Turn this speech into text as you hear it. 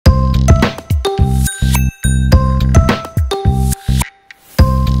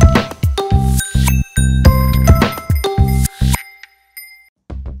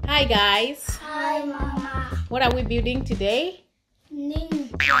guys. Hi Mama. What are we building today?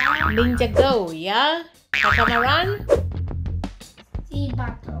 Ninjago Ninjago, yeah? Catamaran? Sea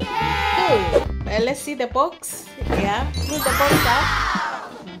Battle. Cool. Well, let's see the box. Yeah, pull the box up.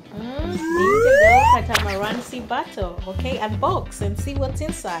 Ninjago Catamaran Sea Battle. Okay, unbox and see what's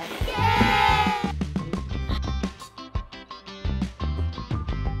inside.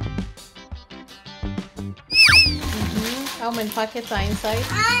 How many packets are inside?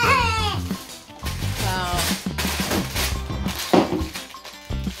 Wow.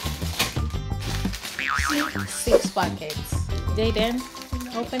 6 packets. Jayden,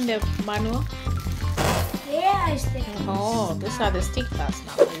 open the manual. Yeah, I stick. Oh, these are the stickers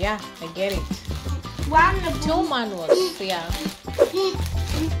now. Yeah, I get it. 2 manuals. Yeah.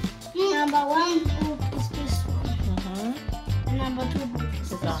 Number 1 book is this one. And number 2 book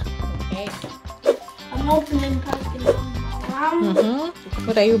is this one. Okay. I'm opening packet number 1.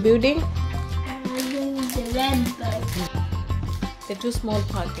 What are you building? I'm doing the red bag. The 2 small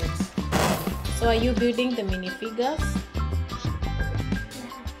packets. So are you building the minifigures?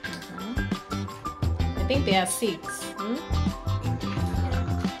 I think there are 6.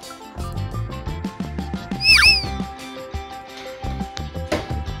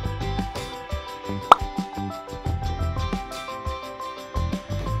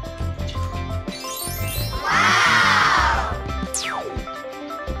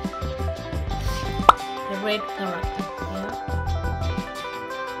 The red character. Yeah.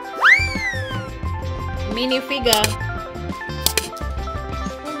 Minifigure.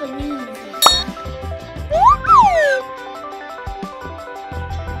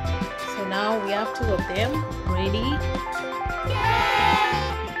 So now we have 2 of them ready.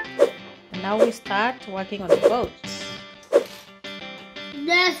 And now we start working on the boats.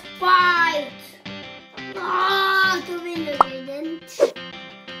 Let's fight! To win the radiant.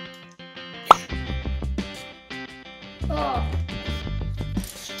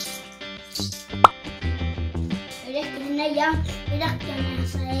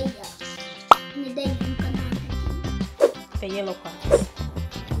 The yellow parts.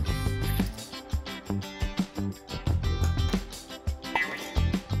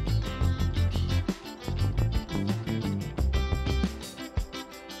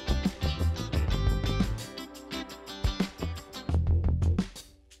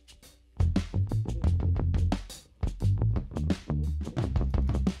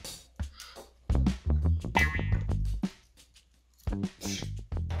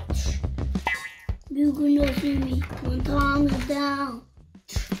 You gonna see me when Tom is down.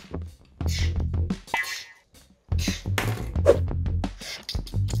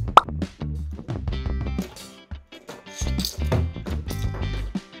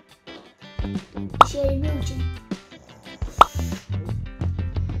 Share music.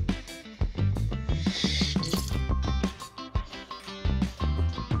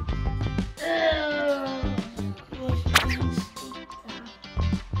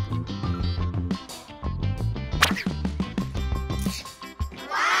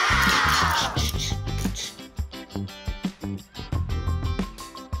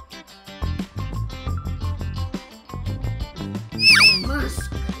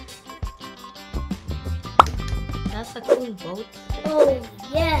 That's a cool boat. Oh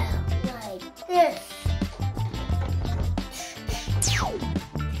yeah, like this.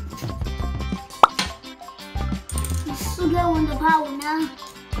 So go on the power now.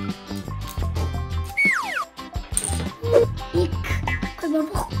 Because we're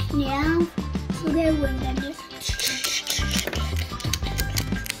walking now. So go on the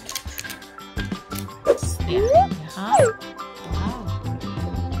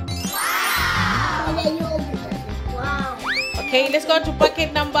Wow. Okay, let's go to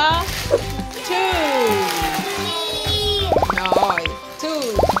packet number 2. No,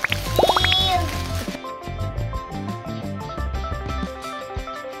 2.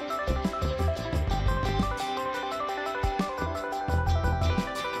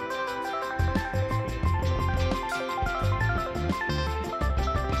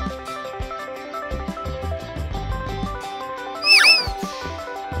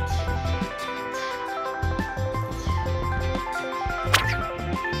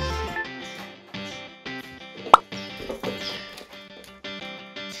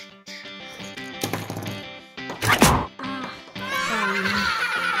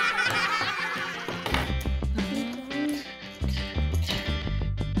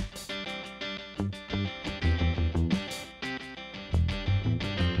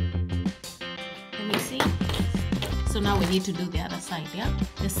 So now we need to do the other side, yeah?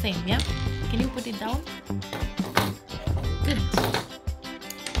 The same, yeah? Can you put it down? Good.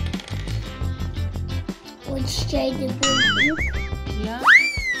 Which Jayden will do? Yeah,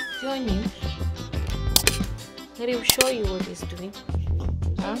 join him. Let him show you what he's doing.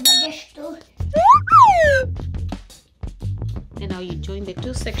 Huh? And now you join the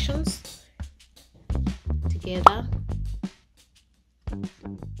two sections together.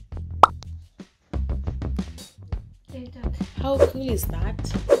 How cool is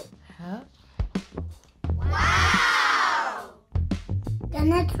that? Huh? Wow!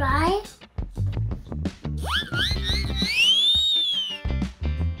 Can I try?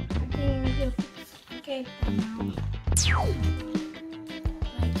 Okay, now.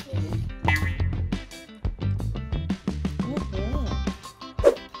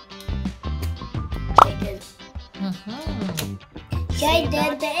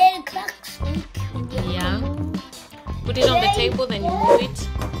 Jayden, the air cracks. Yeah. Put it on the table, then you move it.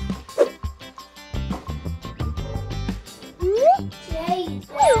 Jayden,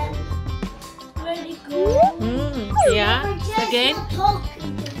 very good. Yeah. Again.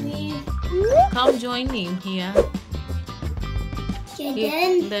 Talking to me. Come join him here.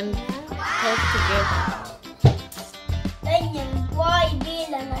 Jayden. Then talk together. Why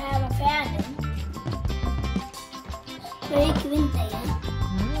bilen här var färdig? Då gick vi inte igen.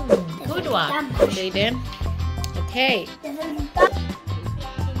 Good one, Jayden. Okay.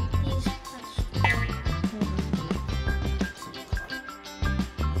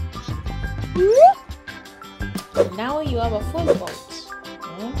 Now you have a full boat.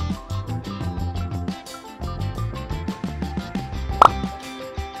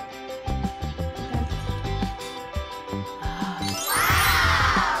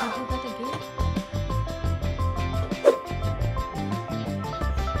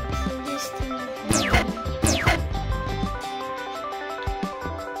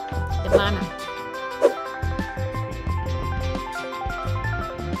 Banana.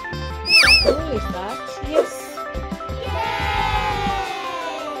 Cool is that? Yes. Yay!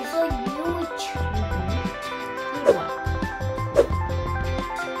 So huge. Good one.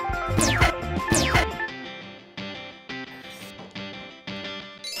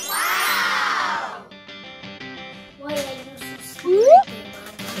 Wow! Why are you so sweet?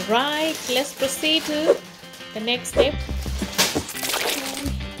 Right, let's proceed to the next step.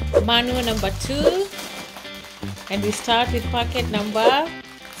 Manual number 2, and we start with packet number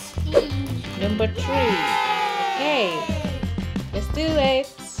 3. Okay, let's do it.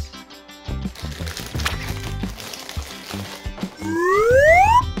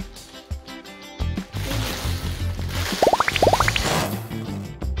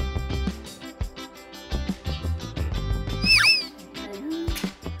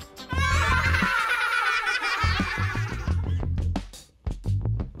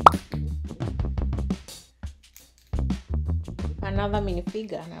 Another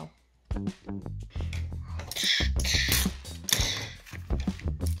minifigure now.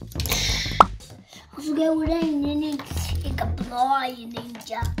 Och så går det in i Ninja bra i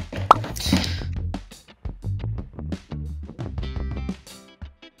Ninja.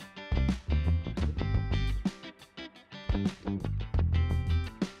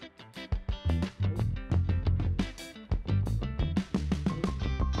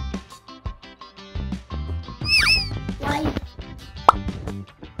 Why?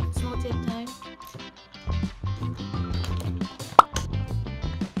 Small tip time.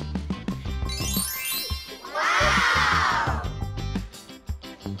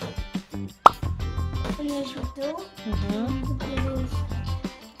 Finish with two.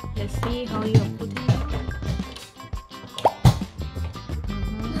 Let's see how you're putting it.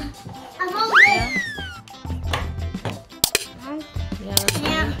 I'm okay. Yeah.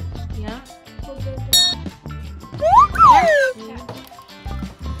 Yeah. Yeah.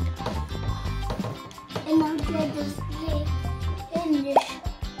 And I'll get this finish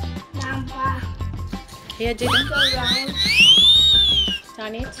number. Here, Jayden. Go around.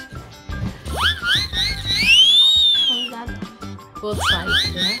 Turn it. Hold that. Both sides.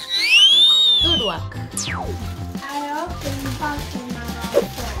 Yeah. Good work. I open back in my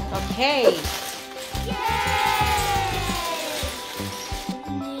Okay.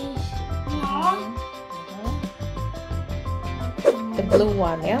 The blue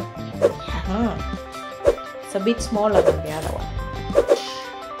one, yeah? It's a bit smaller than the other one.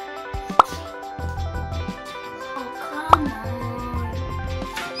 Oh, come on.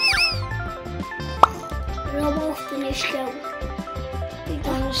 Robot finish go. We're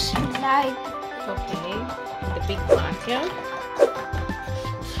gonna slide. Okay. The big part here.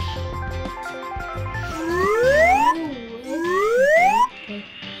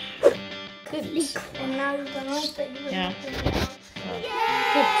 Good. And now we're gonna open it. Yeah.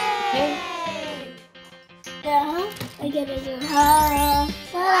 Good. Okay.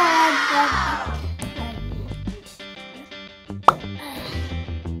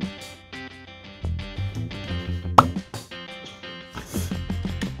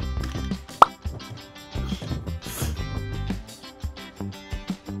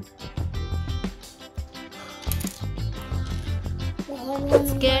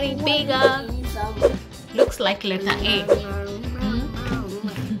 It's getting bigger. Looks like letter A.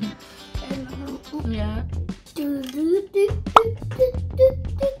 Yeah.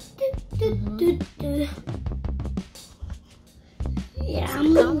 Yeah. It's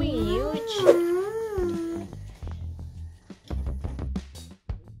becoming huge.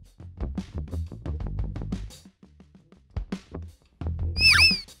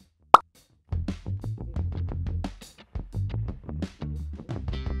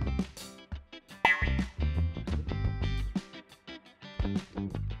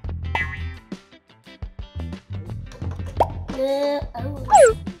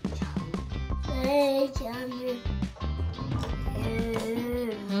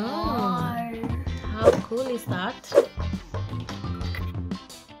 How cool is that?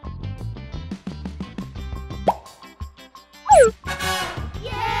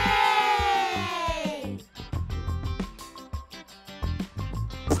 Yay!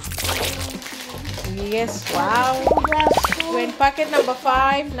 Yes, wow. We're in packet number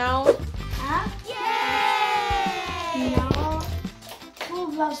 5 now. Huh? Yay! No.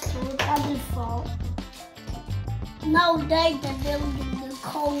 2 plus 2, that is 4. Now they the building the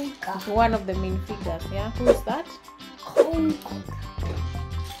conga. One of the main figures, yeah? Who is that? Conga.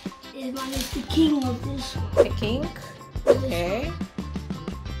 This one is the king of this one. The king. Okay.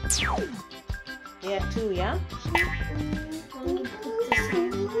 Yeah, 2, yeah?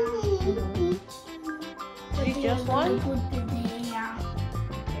 Just one? Put it there.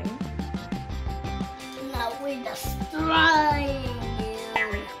 Okay. Now we're destroying you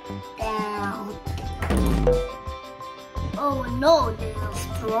down. Oh no, they're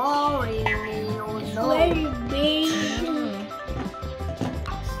destroying me. Oh no. Very big.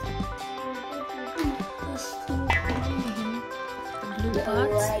 Blue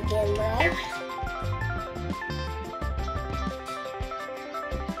parts.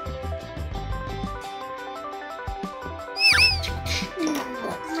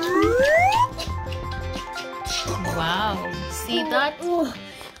 Wow, see that? Oh,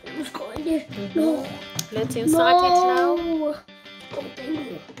 it was going there. No. Let's insert it now. Oh, thank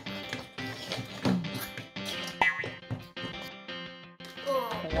you.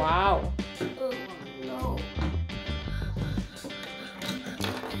 Wow. Oh no.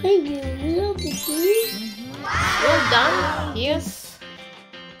 Thank you. Look at this. Well done. Yes.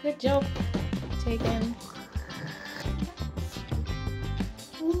 Good job. Taken.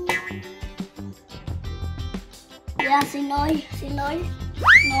 Yeah, Sinoi.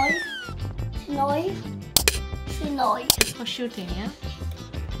 It's for shooting, yeah?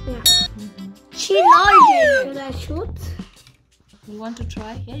 Yeah. Should I shoot? You want to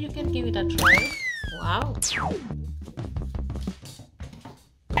try? Yeah, you can give it a try. Wow.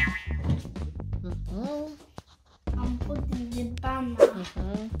 I'm putting the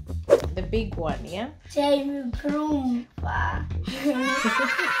banner. The big one, yeah? Jamie Prumpa.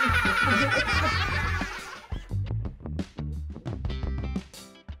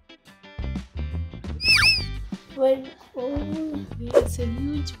 Yeah, it's a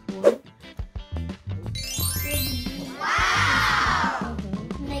huge one. Wow!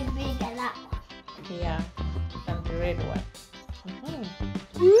 Make bigger that one. Yeah, and the red one.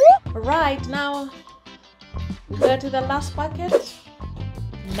 Right, now we go to the last packet.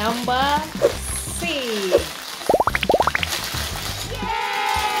 Number 6.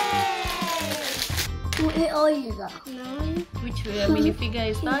 Who is that? Which minifigure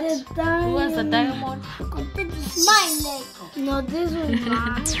is that? Who has the diamond? This is my leg. No, this was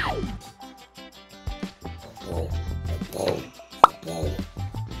mine.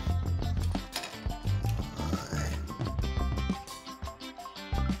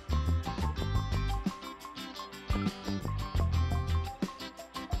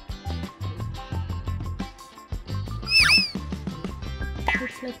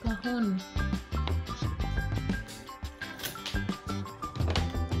 Looks like a horn.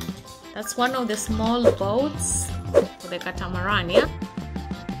 That's one of the small boats for the catamaran, yeah?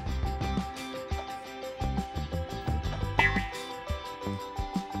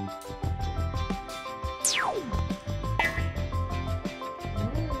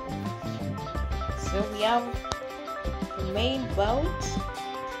 So we have the main boat.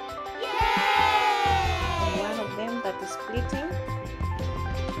 And one of them that is splitting.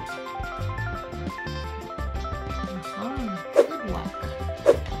 Good work.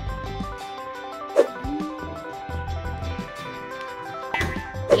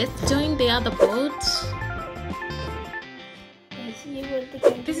 Let's join the other boat.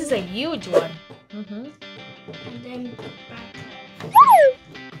 This is a huge one. And then back.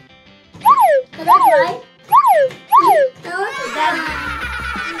 Can I try?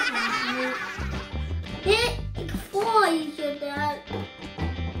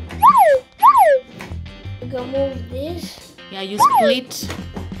 Yeah, you split.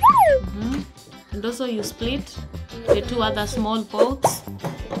 And also you split the two other small bolts.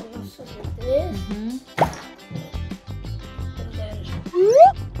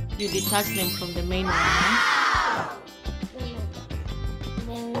 You detach them from the main one.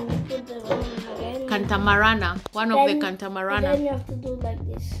 Then you put the one again. Catamarana, one of the catamarana. Then you have to do like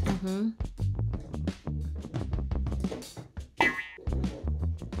this.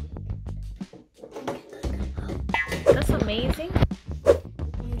 That's amazing.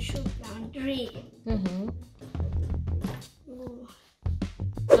 You shoot down 3.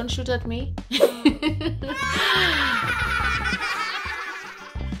 Don't shoot at me.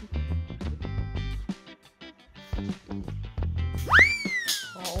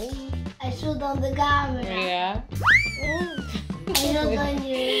 I shoot on the camera. Yeah. I shoot on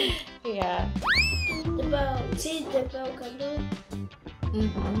you. Yeah. The bell. See the bell can do.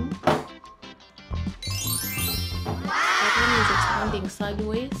 That one is expanding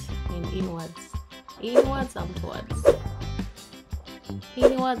sideways and inwards. Inwards, outwards.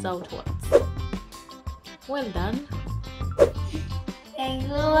 Inwards, outwards. Well done. Thanks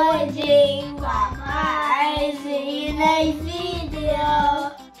for watching. Bye. See you next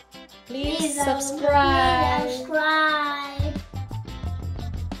video. Please subscribe.